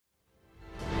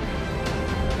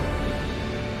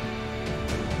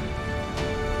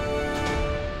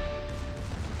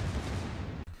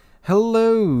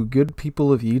Hello, good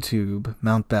people of YouTube,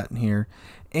 Mountbatten here,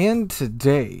 and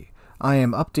today I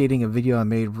am updating a video I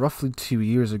made roughly 2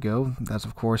 years ago. That's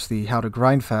of course the How to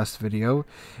Grind Fast video.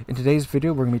 In today's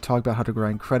video we're going to be talking about how to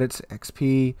grind credits,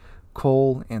 XP,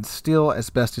 coal, and steel as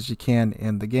best as you can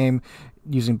in the game,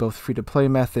 using both free-to-play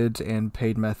methods and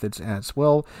paid methods as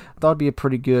well. That would be a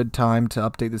pretty good time to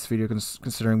update this video,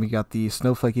 considering we got the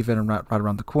Snowflake event right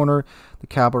around the corner, the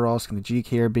Cabarrus and the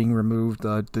GK are being removed,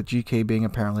 the GK being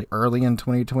apparently early in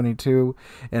 2022,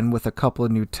 and with a couple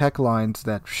of new tech lines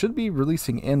that should be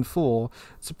releasing in full.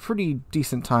 It's a pretty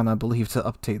decent time, I believe, to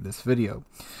update this video.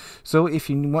 So if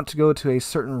you want to go to a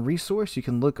certain resource, you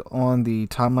can look on the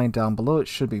timeline down below. It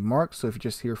should be marked. So if you're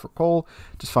just here for coal,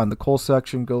 just find the coal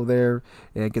section, go there,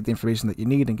 and get the information that you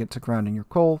need and get to grinding your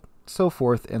coal, so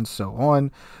forth and so on.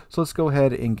 So let's go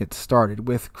ahead and get started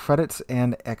with credits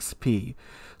and XP.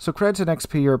 So credits and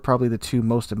XP are probably the two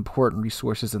most important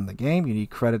resources in the game. You need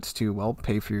credits to, well,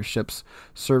 pay for your ship's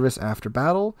service after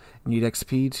battle. You need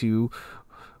XP to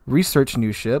research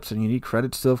new ships, and you need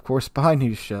credits to, of course, buy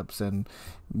new ships, and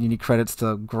you need credits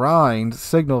to grind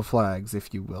signal flags,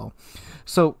 if you will.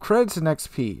 So credits and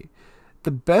XP. The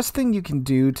best thing you can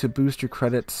do to boost your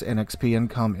credits and XP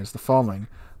income is the following.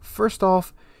 First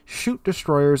off, shoot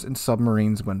destroyers and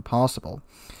submarines when possible.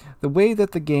 The way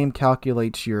that the game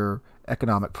calculates your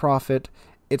economic profit,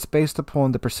 it's based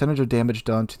upon the percentage of damage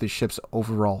done to the ship's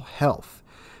overall health.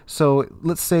 So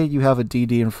let's say you have a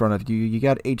DD in front of you, you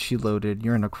got HE loaded,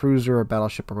 you're in a cruiser or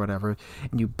battleship or whatever,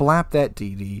 and you blap that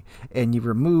DD and you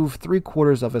remove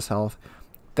 3/4 of his health.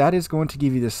 That is going to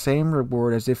give you the same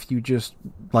reward as if you just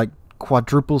like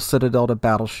quadruple citadel a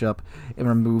battleship and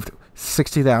removed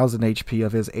 60,000 HP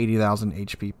of his 80,000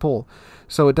 HP pull.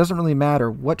 So it doesn't really matter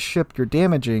what ship you're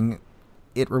damaging,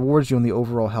 it rewards you on the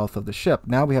overall health of the ship.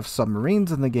 Now we have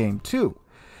submarines in the game too,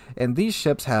 and these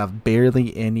ships have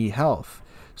barely any health.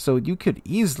 So you could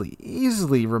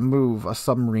easily remove a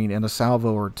submarine in a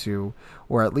salvo or two,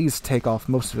 or at least take off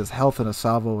most of his health in a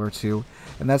salvo or two,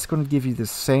 and that's going to give you the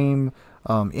same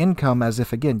income as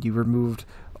if, again, you removed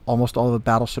almost all of the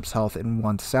battleship's health in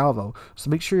one salvo.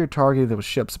 So make sure you're targeting those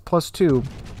ships. Plus two,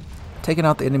 taking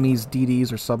out the enemy's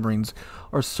DDs or submarines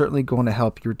are certainly going to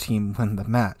help your team win the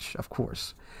match, of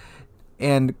course.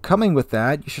 And coming with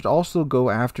that, you should also go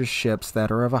after ships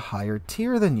that are of a higher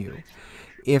tier than you.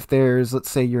 If there's, let's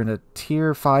say you're in a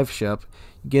tier 5 ship,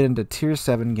 you get into tier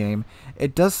 7 game,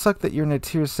 it does suck that you're in a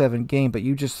tier 7 game, but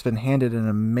you just been handed an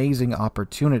amazing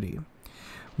opportunity.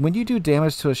 When you do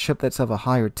damage to a ship that's of a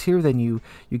higher tier than you,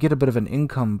 you get a bit of an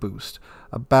income boost,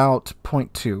 about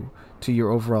 0.2 to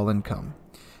your overall income.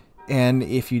 And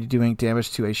if you're doing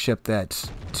damage to a ship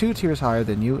that's 2 tiers higher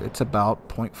than you, it's about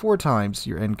 0.4 times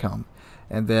your income.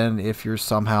 And then if you're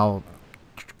somehow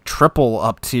triple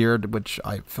up tiered, which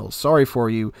I feel sorry for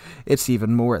you, it's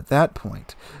even more at that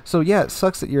point. So yeah, it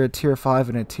sucks that you're a tier 5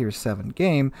 in a tier 7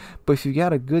 game, but if you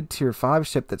got a good tier 5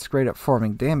 ship that's great at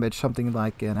farming damage, something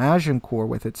like an Agincourt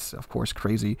with its, of course,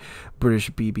 crazy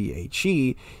British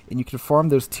BBHE, and you can farm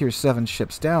those tier 7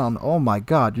 ships down, oh my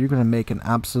god, you're going to make an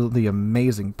absolutely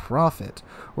amazing profit.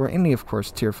 Or any, of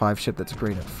course, tier 5 ship that's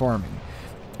great at farming.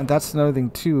 And that's another thing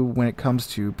too when it comes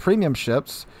to premium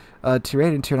ships. Tier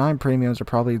 8 and Tier 9 premiums are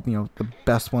probably, the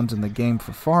best ones in the game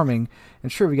for farming.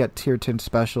 And sure, we got Tier 10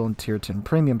 special and Tier 10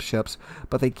 premium ships,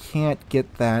 but they can't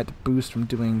get that boost from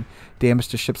doing damage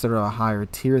to ships that are a higher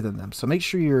tier than them. So make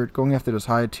sure you're going after those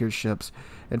higher tier ships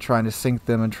and trying to sink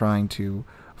them and trying to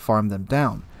farm them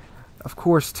down. Of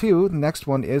course, too, the next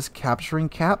one is capturing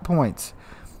cap points.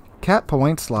 Cap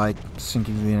points, like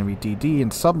sinking the enemy DD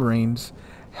and submarines,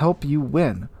 help you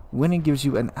win. Winning gives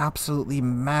you an absolutely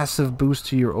massive boost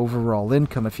to your overall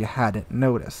income if you hadn't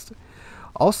noticed.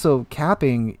 Also,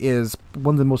 capping is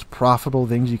one of the most profitable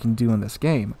things you can do in this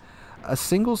game. A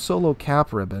single solo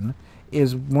cap ribbon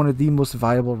is one of the most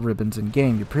valuable ribbons in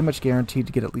game. You're pretty much guaranteed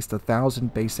to get at least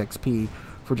 1,000 base XP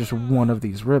for just one of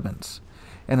these ribbons.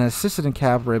 And an assisted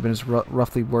cap ribbon is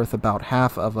roughly worth about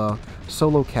half of a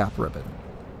solo cap ribbon.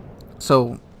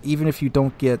 So even if you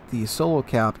don't get the solo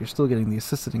cap, you're still getting the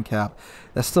assisted cap.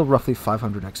 That's still roughly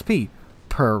 500 XP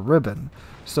per ribbon.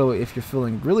 So if you're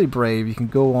feeling really brave, you can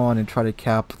go on and try to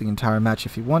cap the entire match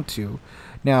if you want to.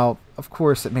 Now, of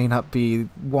course, it may not be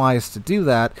wise to do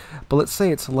that, but let's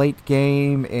say it's late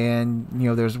game and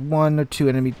there's 1 or 2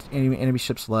 enemy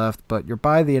ships left, but you're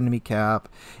by the enemy cap.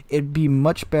 It'd be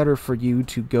much better for you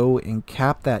to go and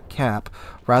cap that cap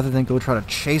rather than go try to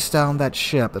chase down that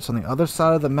ship that's on the other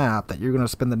side of the map that you're going to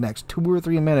spend the next 2 or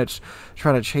 3 minutes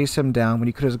trying to chase him down when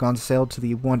you could have gone sailed to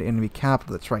the one enemy cap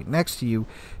that's right next to you,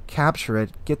 capture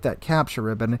it, get that capture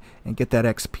ribbon, and get that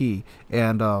XP,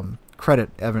 and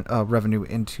credit revenue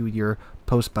into your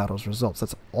post-battles results.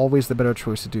 That's always the better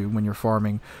choice to do when you're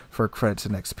farming for credits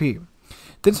and XP.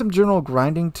 Then some general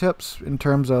grinding tips in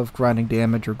terms of grinding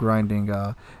damage or grinding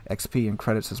XP and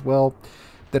credits as well,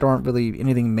 that aren't really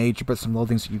anything major, but some little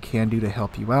things that you can do to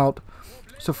help you out.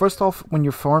 So first off, when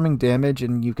you're farming damage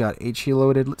and you've got HE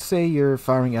loaded, let's say you're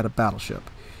firing at a battleship.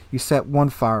 You set one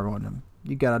fire on him.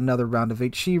 You got another round of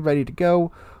HE ready to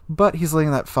go, but he's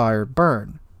letting that fire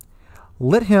burn.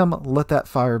 Let that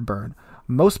fire burn.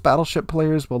 Most battleship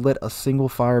players will let a single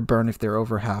fire burn if they're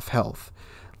over half health.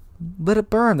 Let it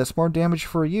burn. That's more damage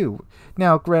for you.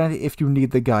 Now, granted, if you need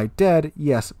the guy dead,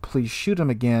 yes, please shoot him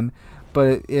again.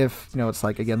 But if, it's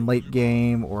like, again, late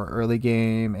game or early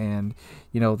game and,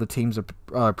 the teams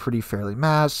are pretty fairly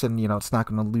matched and, it's not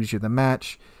going to lose you the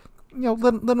match,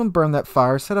 let him burn that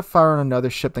fire. Set a fire on another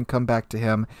ship, then come back to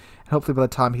him. And hopefully by the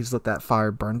time he's let that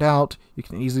fire burned out, you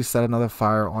can easily set another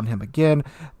fire on him again.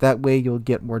 That way you'll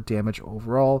get more damage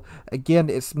overall. Again,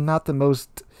 it's not the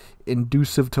most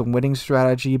inducive to winning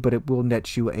strategy, but it will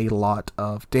net you a lot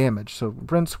of damage. So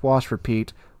rinse, wash,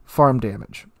 repeat, farm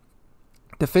damage.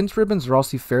 Defense ribbons are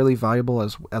also fairly valuable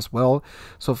as well,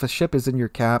 so if a ship is in your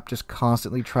cap, just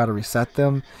constantly try to reset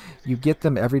them. You get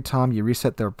them every time you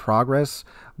reset their progress,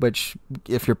 which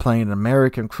if you're playing an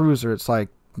American cruiser, it's like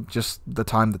just the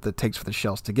time that it takes for the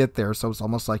shells to get there, so it's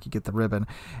almost like you get the ribbon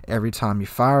every time you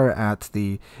fire at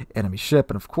the enemy ship.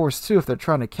 And of course too, if they're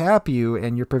trying to cap you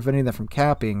and you're preventing them from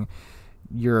capping,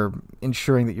 you're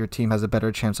ensuring that your team has a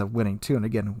better chance of winning too, and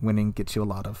again, winning gets you a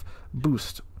lot of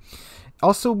boost.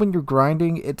 Also, when you're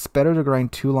grinding, it's better to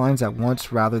grind 2 lines at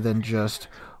once rather than just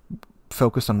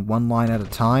focus on 1 line at a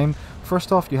time.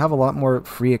 First off, you have a lot more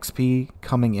free XP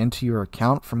coming into your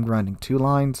account from grinding 2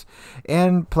 lines,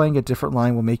 and playing a different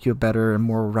line will make you a better and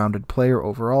more rounded player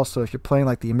overall. So if you're playing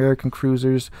like the American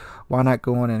cruisers, why not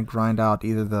go in and grind out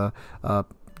either the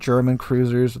German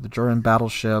cruisers or the German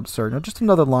battleships, or just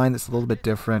another line that's a little bit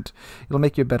different. It'll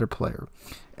make you a better player.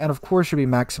 And of course, you'll be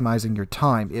maximizing your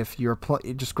time. If you're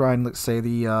just grind, let's say,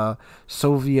 the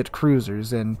Soviet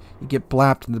cruisers, and you get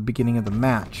blapped in the beginning of the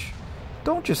match,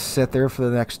 don't just sit there for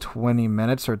the next 20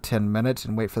 minutes or 10 minutes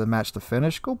and wait for the match to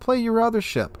finish. Go play your other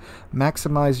ship.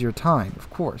 Maximize your time, of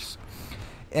course.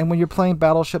 And when you're playing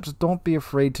battleships, don't be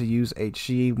afraid to use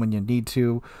HE when you need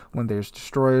to, when there's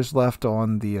destroyers left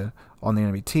on the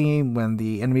enemy team, when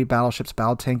the enemy battleship's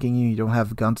bow tanking you, you don't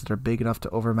have guns that are big enough to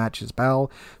overmatch his bow.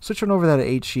 Switch on over that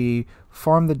HE,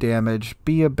 farm the damage,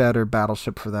 be a better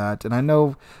battleship for that. And I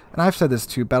know, and I've said this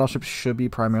too, battleships should be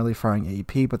primarily firing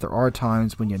AP, but there are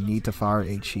times when you need to fire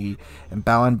HE, and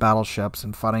bow in battleships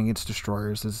and fighting against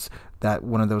destroyers is that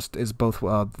one of those is both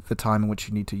the time in which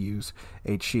you need to use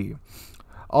HE.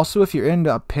 Also, if you're in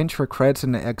a pinch for credits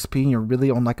and XP and you're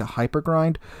really on like a hyper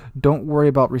grind, don't worry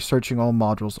about researching all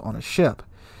modules on a ship.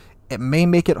 It may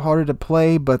make it harder to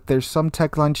play, but there's some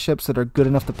tech line ships that are good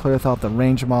enough to play without the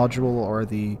range module or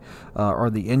the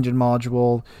engine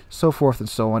module, so forth and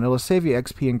so on. It'll save you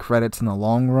XP and credits in the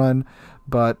long run,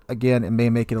 but again, it may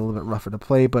make it a little bit rougher to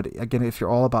play. But again, if you're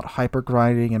all about hyper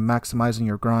grinding and maximizing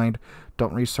your grind,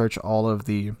 don't research all of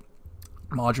the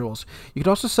modules. You could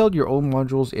also sell your own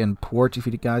modules in port if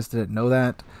you guys didn't know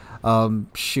that.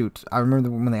 Shoot, I remember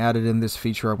when they added in this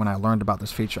feature, or when I learned about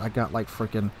this feature, I got like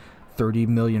freaking 30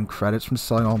 million credits from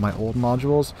selling all my old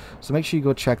modules. So make sure you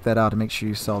go check that out and make sure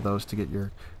you sell those to get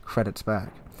your credits back.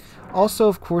 Also,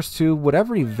 of course, too,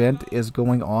 whatever event is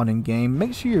going on in game,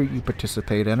 make sure you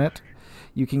participate in it.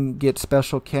 You can get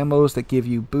special camos that give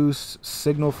you boosts,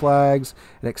 signal flags,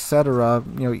 etc.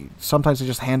 Sometimes they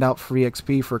just hand out free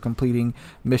XP for completing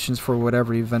missions for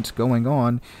whatever event's going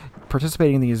on.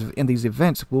 Participating in these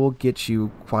events will get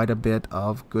you quite a bit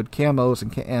of good camos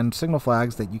and signal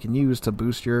flags that you can use to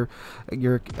boost your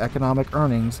economic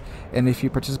earnings. And if you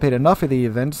participate enough in the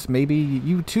events, maybe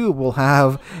you too will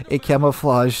have a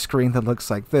camouflage screen that looks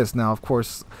like this. Now, of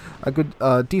course, a good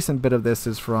decent bit of this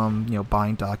is from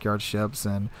buying dockyard ships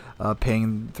and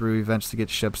paying through events to get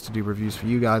ships to do reviews for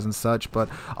you guys and such, but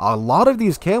a lot of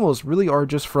these camos really are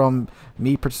just from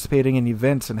me participating in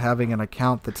events and having an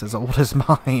account that's as old as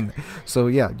mine. So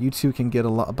yeah, you too can get a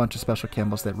bunch of special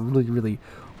camos that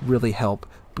really help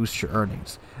boost your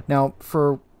earnings. Now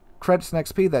for credits and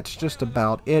XP, that's just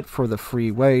about it for the free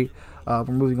way. We're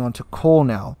moving on to coal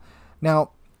now.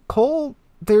 Now coal,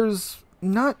 there's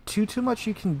not too much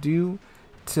you can do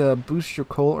to boost your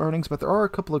coal earnings, but there are a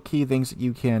couple of key things that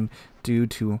you can do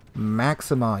to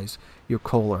maximize your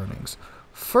coal earnings.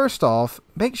 First off,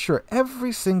 make sure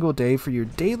every single day for your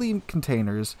daily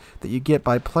containers that you get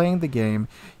by playing the game,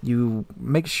 you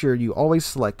make sure you always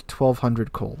select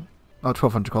 1200 coal.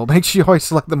 1200 coal. Make sure you always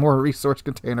select the more resource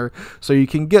container so you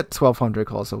can get 1200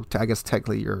 coal. So I guess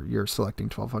technically you're selecting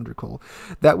 1200 coal.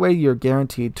 That way you're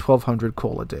guaranteed 1200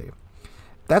 coal a day.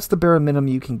 That's the bare minimum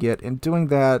you can get, and doing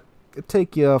that, it'll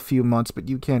take you a few months, but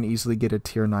you can easily get a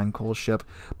tier 9 coal ship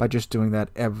by just doing that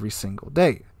every single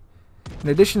day. In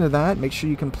addition to that, make sure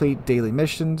you complete daily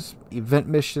missions, event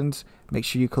missions. Make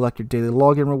sure you collect your daily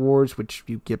login rewards, which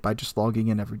you get by just logging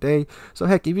in every day. So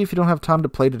heck, even if you don't have time to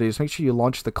play today, just make sure you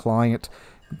launch the client,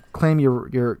 claim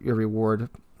your reward.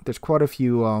 There's quite a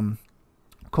few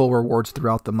coal rewards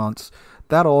throughout the months.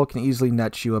 That all can easily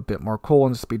net you a bit more coal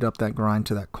and speed up that grind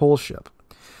to that coal ship.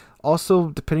 Also,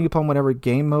 depending upon whatever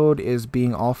game mode is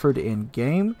being offered in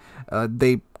game,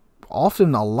 they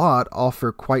often a lot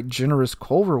offer quite generous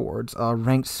coal rewards.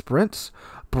 Ranked sprints,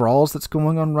 brawls that's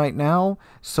going on right now,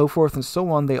 so forth and so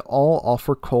on, they all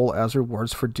offer coal as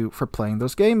rewards for playing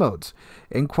those game modes,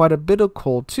 and quite a bit of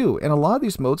coal too. And a lot of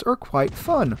these modes are quite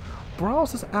fun.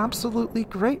 Brawls is absolutely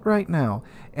great right now,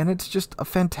 and it's just a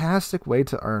fantastic way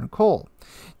to earn coal.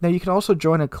 Now you can also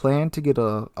join a clan to get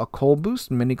a coal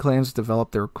boost. Many clans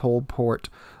develop their coal port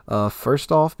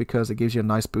first off because it gives you a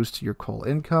nice boost to your coal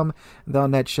income. They'll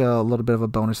net you a little bit of a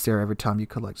bonus there every time you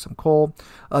collect some coal.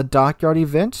 Dockyard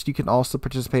events, you can also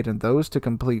participate in those to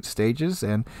complete stages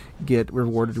and get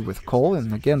rewarded with coal.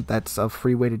 And again, that's a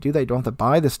free way to do that. You don't have to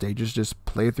buy the stages, just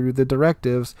play through the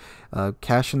directives,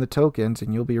 cash in the tokens,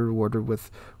 and you'll be rewarded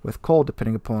with coal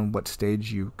depending upon what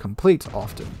stage you complete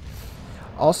often.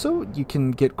 Also, you can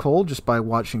get coal just by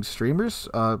watching streamers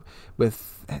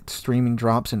with streaming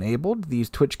drops enabled.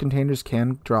 These Twitch containers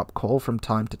can drop coal from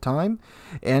time to time.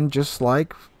 And just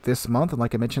like this month, and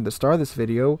like I mentioned at the start of this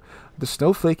video, the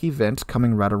Snowflake event's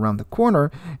coming right around the corner,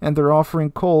 and they're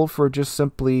offering coal for just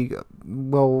simply,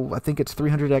 well, I think it's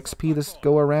 300 XP this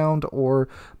go around, or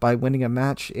by winning a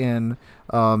match in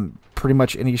pretty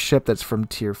much any ship that's from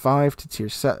tier 5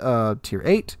 to tier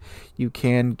 8, you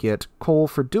can get coal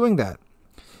for doing that.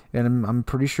 And I'm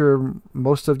pretty sure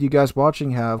most of you guys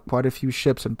watching have quite a few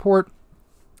ships in port.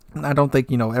 I don't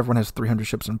think, everyone has 300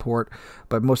 ships in port,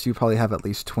 but most of you probably have at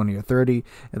least 20 or 30,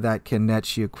 and that can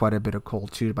net you quite a bit of coal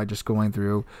too by just going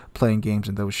through playing games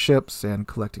in those ships and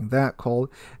collecting that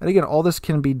coal. And again, all this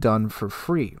can be done for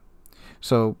free.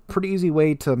 So pretty easy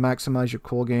way to maximize your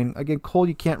coal gain. Again, coal,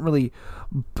 you can't really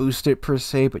boost it per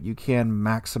se, but you can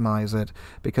maximize it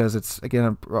because it's,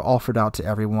 again, offered out to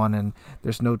everyone, and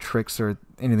there's no tricks or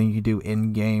anything you do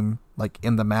in-game, like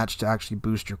in the match, to actually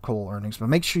boost your coal earnings. But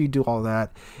make sure you do all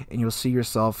that, and you'll see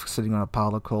yourself sitting on a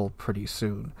pile of coal pretty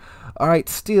soon. Alright,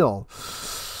 steel.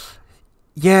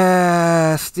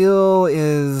 Yeah, steel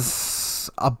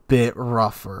is a bit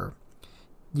rougher.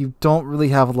 You don't really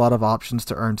have a lot of options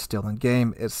to earn steel in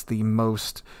game. It's the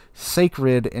most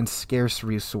sacred and scarce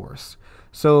resource.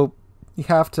 So you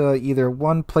have to either,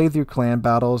 one, play through clan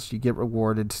battles. You get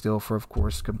rewarded still for, of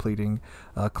course, completing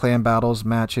clan battles,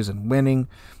 matches, and winning.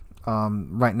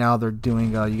 Right now they're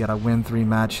doing, you gotta win 3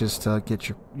 matches to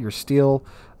get your steel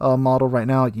model right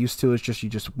now. It used to, it's just you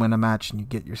just win a match and you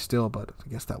get your steel, but I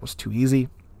guess that was too easy.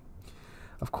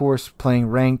 Of course, playing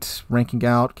ranked, ranking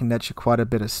out can net you quite a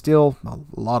bit of steel, a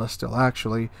lot of steel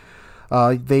actually.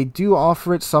 They do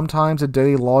offer it sometimes a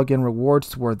daily login rewards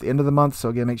toward the end of the month, so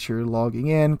again, make sure you're logging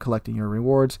in, collecting your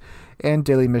rewards, and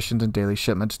daily missions and daily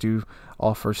shipments do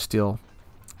offer steel.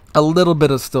 A little bit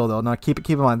of steel though. Now keep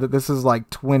in mind that this is like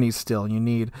 20 steel. You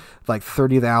need like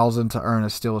 30,000 to earn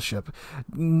a steel ship.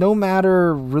 No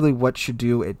matter really what you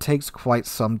do, it takes quite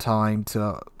some time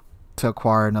to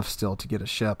acquire enough steel to get a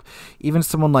ship. Even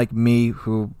someone like me,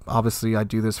 who obviously I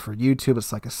do this for YouTube,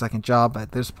 it's like a second job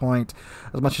at this point.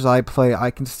 As much as I play,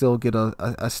 I can still get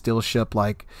a steel ship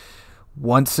like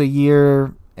once a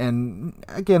year. And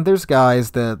again, there's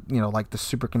guys that, like the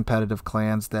super competitive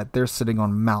clans, that they're sitting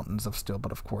on mountains of steel,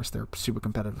 but of course they're super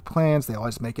competitive clans. They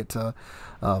always make it to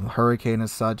Hurricane and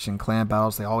such, and clan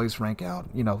battles, they always rank out,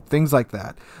 things like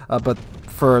that. But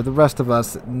for the rest of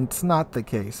us, it's not the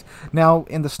case. Now,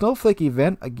 in the Snowflake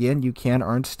event, again, you can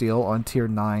earn steel on tier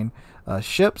 9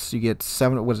 ships. You get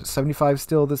 75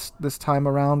 steel this time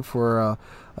around for a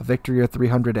victory or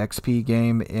 300 XP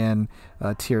game in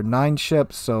tier 9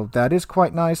 ships, so that is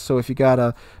quite nice. So if you got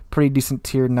a pretty decent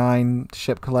tier 9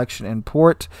 ship collection in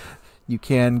port, you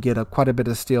can get quite a bit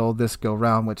of steel this go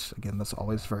round, which again, that's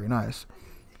always very nice.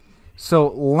 So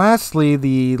lastly,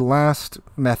 the last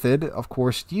method, of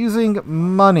course, using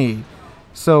money.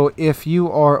 So if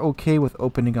you are okay with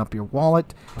opening up your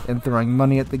wallet and throwing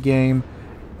money at the game,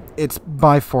 it's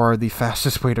by far the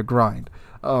fastest way to grind.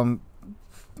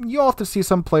 you often see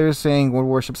some players saying World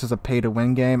Warships is a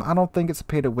pay-to-win game. I don't think it's a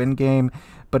pay-to-win game,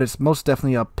 but it's most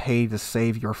definitely a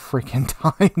pay-to-save your freaking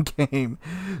time game.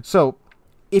 So,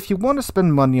 if you want to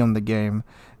spend money on the game,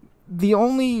 the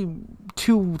only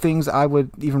two things I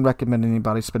would even recommend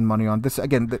anybody spend money on, this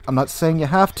again, I'm not saying you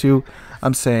have to,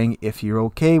 I'm saying if you're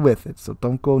okay with it, so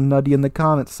don't go nutty in the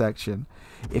comments section.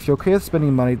 If you're okay with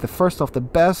spending money, the first off, the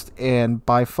best and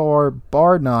by far,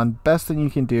 bar none, best thing you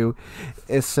can do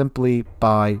is simply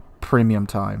buy premium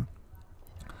time.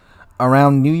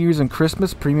 Around New Year's and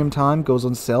Christmas, premium time goes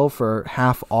on sale for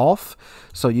half off,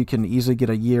 so you can easily get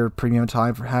a year of premium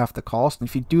time for half the cost. And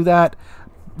if you do that,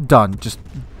 done. Just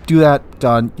do that,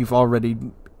 done. You've already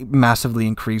massively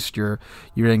increased your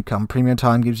income. Premium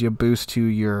time gives you a boost to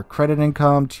your credit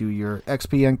income, to your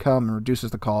XP income, and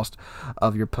reduces the cost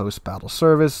of your post-battle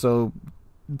service. So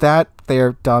that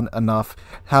they're done enough.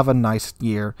 Have a nice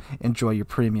year. Enjoy your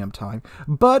premium time.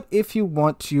 But if you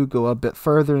want to go a bit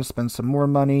further and spend some more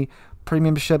money,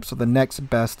 premium ships are the next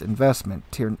best investment.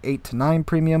 Tier 8 to 9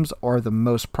 premiums are the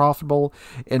most profitable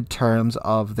in terms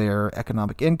of their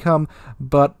economic income,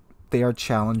 but they are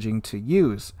challenging to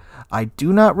use. I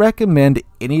do not recommend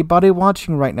anybody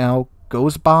watching right now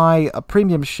goes buy a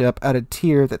premium ship at a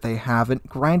tier that they haven't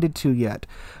grinded to yet.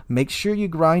 Make sure you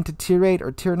grind to tier 8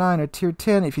 or tier 9 or tier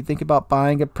 10 if you think about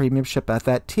buying a premium ship at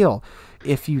that tier.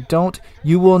 If you don't,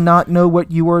 you will not know what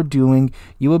you are doing.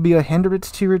 You will be a hindrance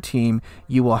to your team.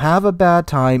 You will have a bad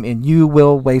time and you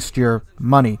will waste your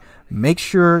money. Make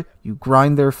sure you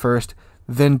grind there first,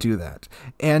 then do that.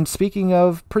 And speaking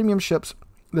of premium ships,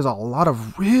 there's a lot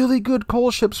of really good coal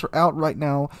ships are out right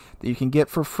now that you can get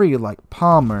for free, like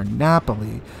Palmer,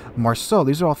 Napoli, Marceau.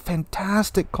 These are all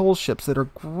fantastic coal ships that are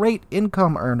great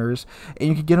income earners, and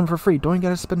you can get them for free. Don't you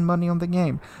gotta spend money on the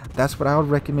game. That's what I would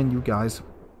recommend you guys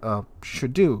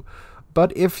should do.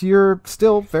 But if you're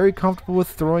still very comfortable with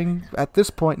throwing, at this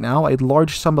point now, a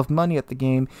large sum of money at the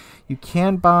game, you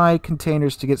can buy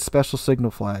containers to get special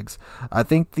signal flags. I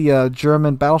think the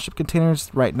German battleship containers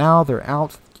right now, they're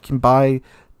out. You can buy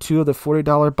 2 of the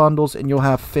 $40 bundles and you'll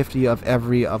have 50 of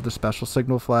every of the special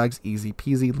signal flags. Easy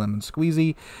peasy, lemon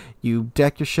squeezy. You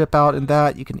deck your ship out in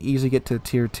that. You can easily get to the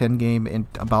tier 10 game in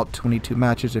about 22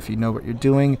 matches if you know what you're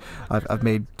doing. I've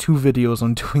made 2 videos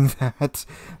on doing that.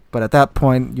 But at that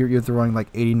point, you're throwing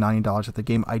like $80, $90 at the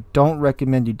game. I don't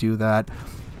recommend you do that.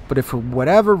 But if for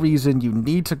whatever reason you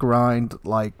need to grind,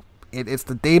 like it's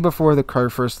the day before the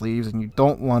curve first leaves and you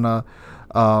don't want to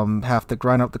have to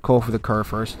grind up the coal for the curve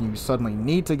first, and you suddenly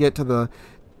need to get to the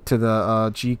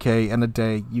GK in a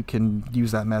day, you can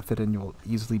use that method and you'll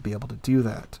easily be able to do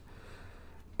that.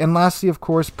 And lastly, of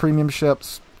course, premium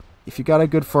ships. If you got a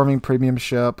good farming premium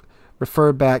ship,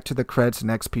 refer back to the credits and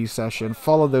XP session,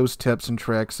 follow those tips and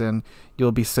tricks, and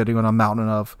you'll be sitting on a mountain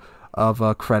of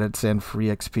credits and free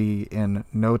XP in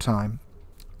no time.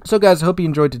 So guys, I hope you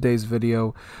enjoyed today's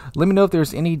video. Let me know if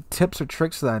there's any tips or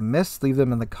tricks that I missed. Leave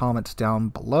them in the comments down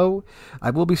below.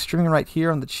 I will be streaming right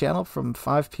here on the channel from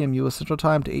 5 p.m. US Central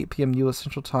Time to 8 p.m. US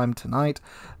Central Time tonight.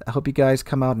 I hope you guys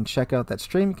come out and check out that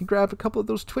stream. You can grab a couple of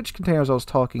those Twitch containers I was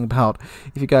talking about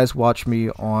if you guys watch me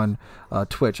on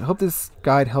Twitch. I hope this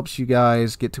guide helps you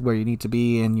guys get to where you need to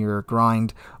be in your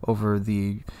grind over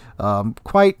the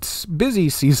quite busy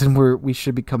season where we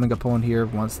should be coming up on here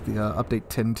once the update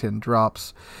 10.10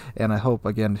 drops. And I hope,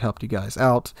 again, it helped you guys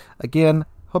out. Again,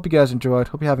 hope you guys enjoyed.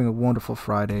 Hope you're having a wonderful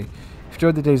Friday. If you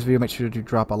enjoyed today's video, make sure to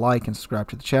drop a like and subscribe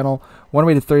to the channel. We're on our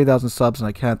way to 30,000 subs, and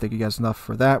I can't thank you guys enough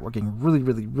for that. We're getting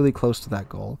really close to that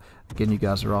goal. Again, you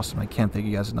guys are awesome. I can't thank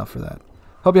you guys enough for that.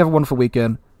 Hope you have a wonderful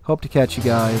weekend. Hope to catch you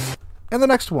guys in the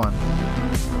next one.